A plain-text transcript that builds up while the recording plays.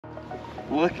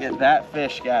Look at that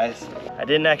fish, guys. I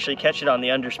didn't actually catch it on the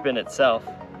underspin itself,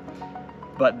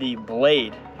 but the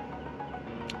blade,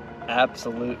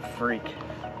 absolute freak.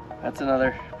 That's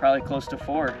another, probably close to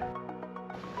 4.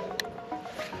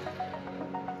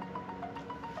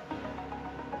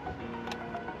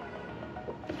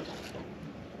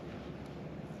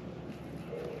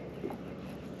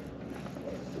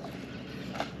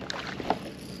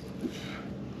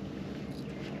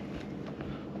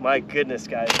 My goodness,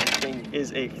 guys, this thing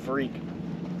is a freak.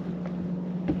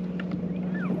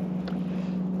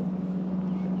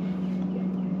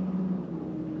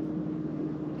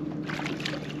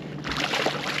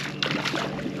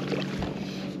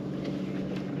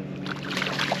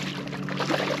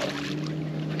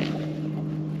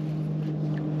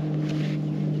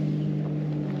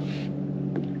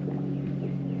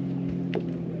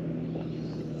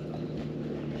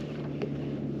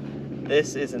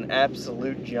 This is an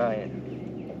absolute giant.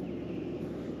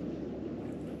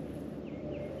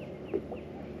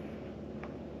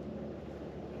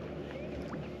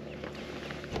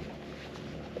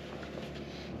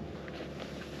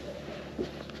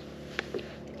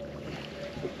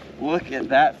 Look at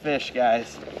that fish,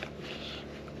 guys.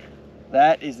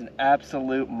 That is an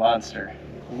absolute monster.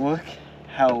 Look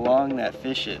how long that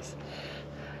fish is.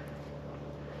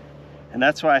 And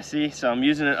that's why I see, so I'm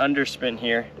using an underspin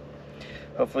here.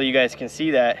 Hopefully you guys can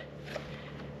see that.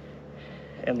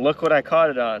 And look what I caught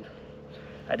it on.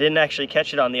 I didn't actually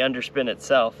catch it on the underspin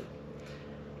itself,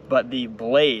 but the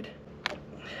blade.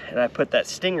 And I put that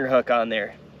stinger hook on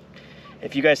there.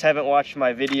 If you guys haven't watched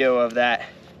my video of that,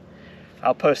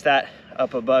 I'll post that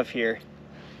up above here.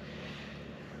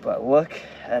 But look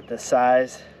at the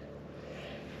size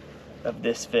of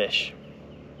this fish.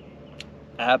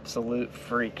 Absolute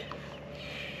freak.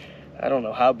 I don't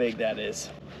know how big that is.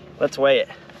 Let's weigh it.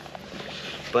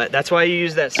 But that's why you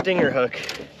use that stinger hook,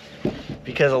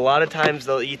 because a lot of times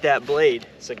they'll eat that blade.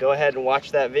 So go ahead and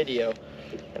watch that video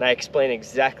and I explain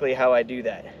exactly how I do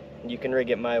that. You can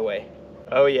rig it my way.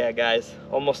 Oh yeah, guys,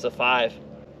 almost a 5.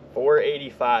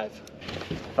 485.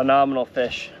 Phenomenal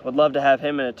fish. Would love to have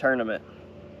him in a tournament.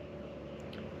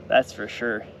 That's for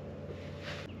sure.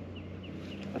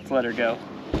 Let's let her go.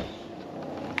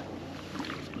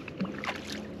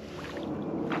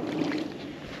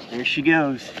 There she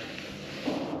goes.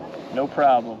 No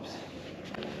problems.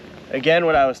 Again,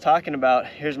 what I was talking about,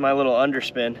 here's my little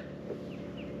underspin.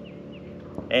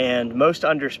 And most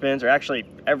underspins, or actually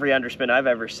every underspin I've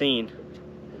ever seen,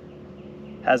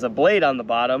 has a blade on the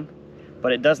bottom,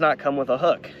 but it does not come with a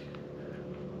hook.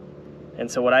 And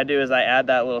so what I do is I add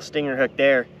that little stinger hook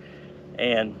there,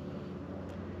 and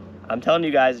I'm telling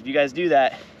you guys, if you guys do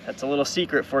that, that's a little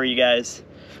secret for you guys,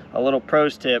 a little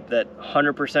pros tip that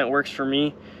 100% works for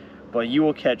me, but you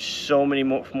will catch so many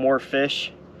more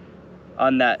fish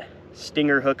on that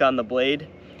stinger hook on the blade.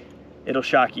 It'll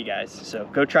shock you guys. So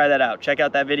go try that out. Check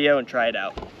out that video and try it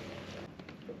out.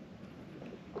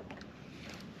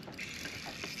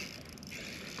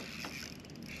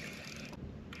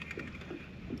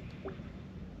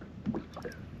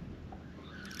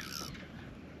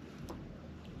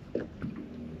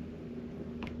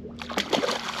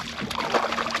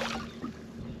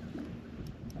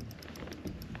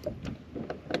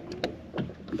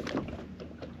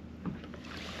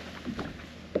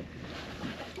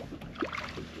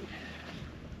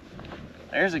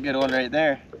 There's a good one right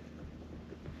there.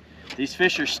 These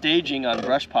fish are staging on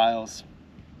brush piles.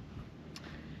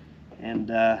 And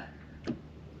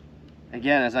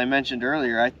again, as I mentioned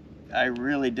earlier, I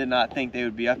really did not think they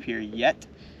would be up here yet.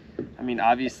 I mean,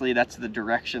 obviously that's the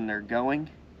direction they're going.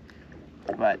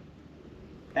 But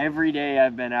every day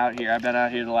I've been out here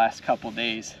the last couple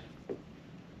days,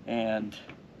 and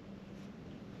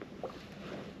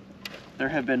there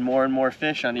have been more and more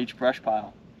fish on each brush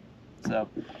pile. So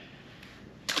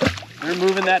we're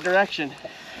moving that direction.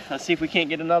 Let's see if we can't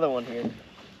get another one here. I'm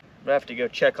gonna have to go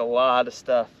check a lot of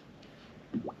stuff.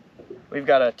 We've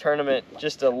got a tournament,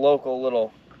 just a local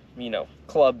little, you know,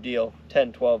 club deal,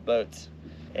 10, 12 boats.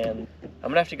 And I'm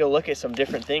gonna have to go look at some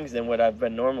different things than what I've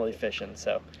been normally fishing.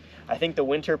 So I think the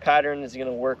winter pattern is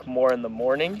gonna work more in the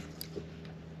morning.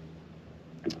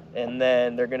 And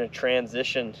then they're gonna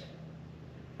transition,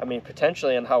 I mean,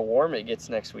 potentially on how warm it gets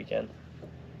next weekend.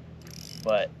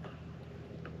 But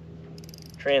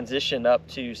transition up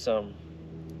to some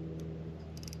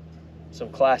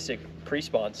classic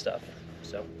pre-spawn stuff.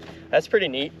 So that's pretty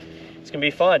neat. It's gonna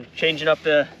be fun changing up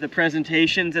the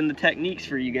presentations and the techniques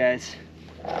for you guys.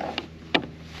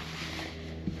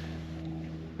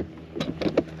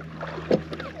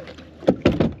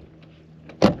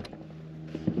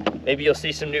 Maybe you'll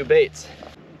see some new baits.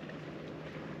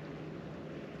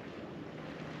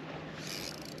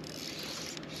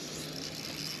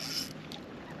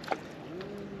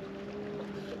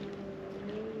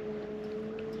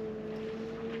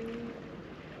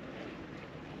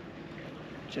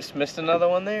 Just missed another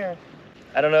one there.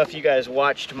 I don't know if you guys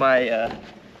watched my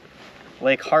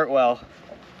Lake Hartwell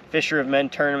Fisher of Men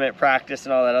tournament practice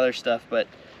and all that other stuff, but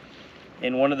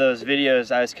in one of those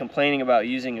videos I was complaining about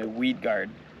using a weed guard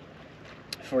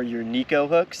for your Nico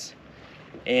hooks,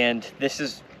 and this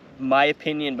is my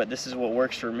opinion, but this is what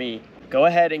works for me. Go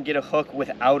ahead and get a hook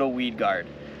without a weed guard.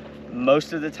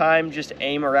 Most of the time, just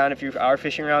aim around, if you are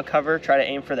fishing around cover, try to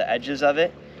aim for the edges of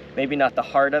it, maybe not the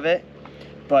heart of it,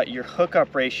 but your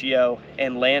hookup ratio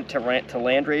and land to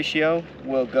land ratio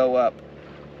will go up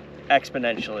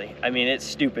exponentially. I mean, it's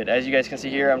stupid. As you guys can see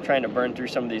here, I'm trying to burn through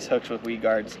some of these hooks with weed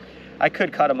guards. I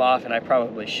could cut them off, and I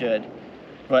probably should,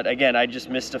 but again, I just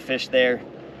missed a fish there.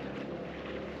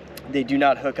 They do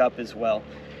not hook up as well.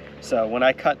 So when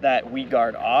I cut that weed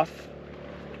guard off,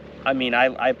 I mean,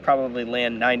 I probably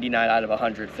land 99 out of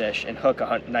 100 fish and hook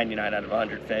 99 out of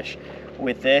 100 fish.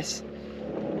 With this,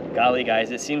 golly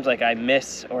guys, it seems like I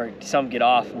miss or some get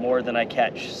off more than I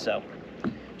catch. So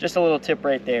just a little tip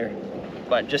right there.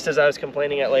 But just as I was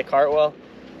complaining at Lake Hartwell,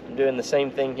 I'm doing the same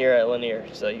thing here at Lanier.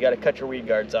 So you got to cut your weed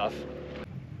guards off.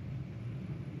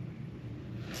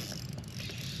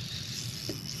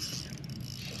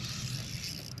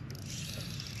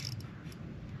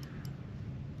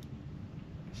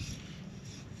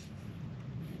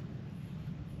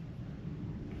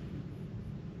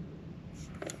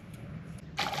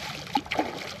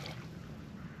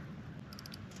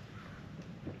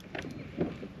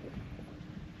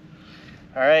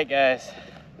 All right, guys,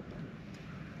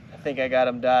 I think I got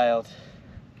them dialed.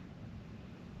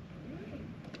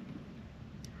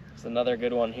 It's another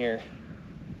good one here.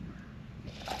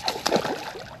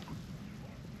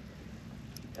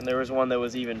 And there was one that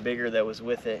was even bigger that was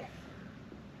with it.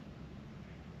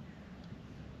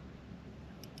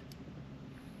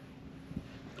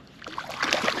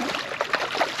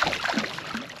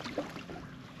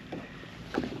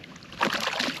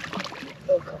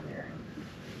 Oh, come here.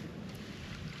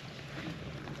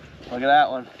 Look at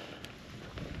that one.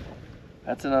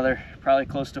 That's another, probably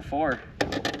close to 4.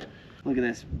 Look at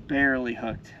this, barely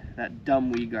hooked. That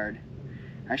dumb weed guard.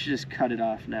 I should just cut it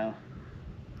off now.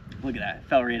 Look at that,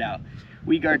 fell right out.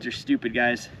 Weed guards are stupid,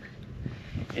 guys.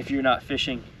 If you're not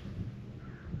fishing,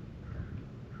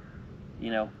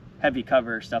 you know, heavy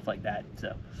cover, stuff like that.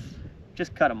 So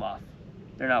just cut them off.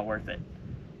 They're not worth it.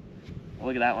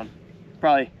 Look at that one.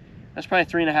 That's probably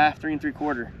 3.5, 3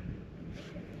 3/4.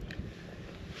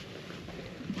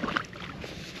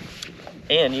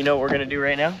 And you know what we're gonna do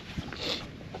right now?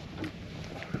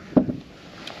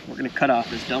 We're gonna cut off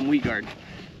this dumb weed guard.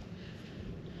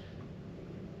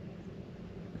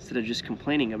 Instead of just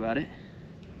complaining about it,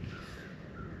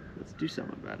 let's do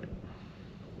something about it.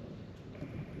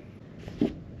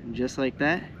 And just like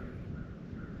that,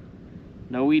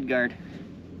 no weed guard.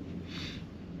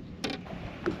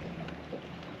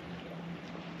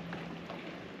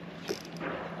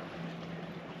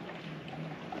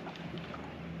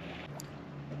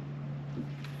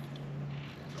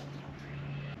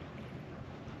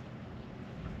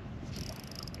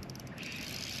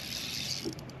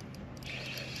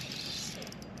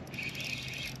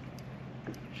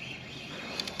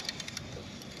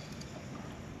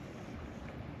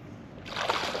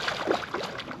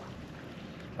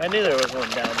 I knew there was one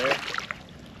down there.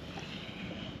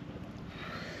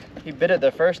 He bit it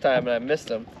the first time and I missed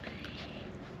him.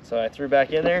 So I threw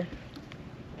back in there.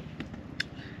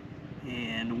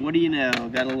 And what do you know,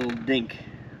 got a little dink.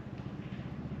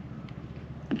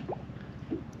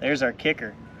 There's our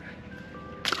kicker.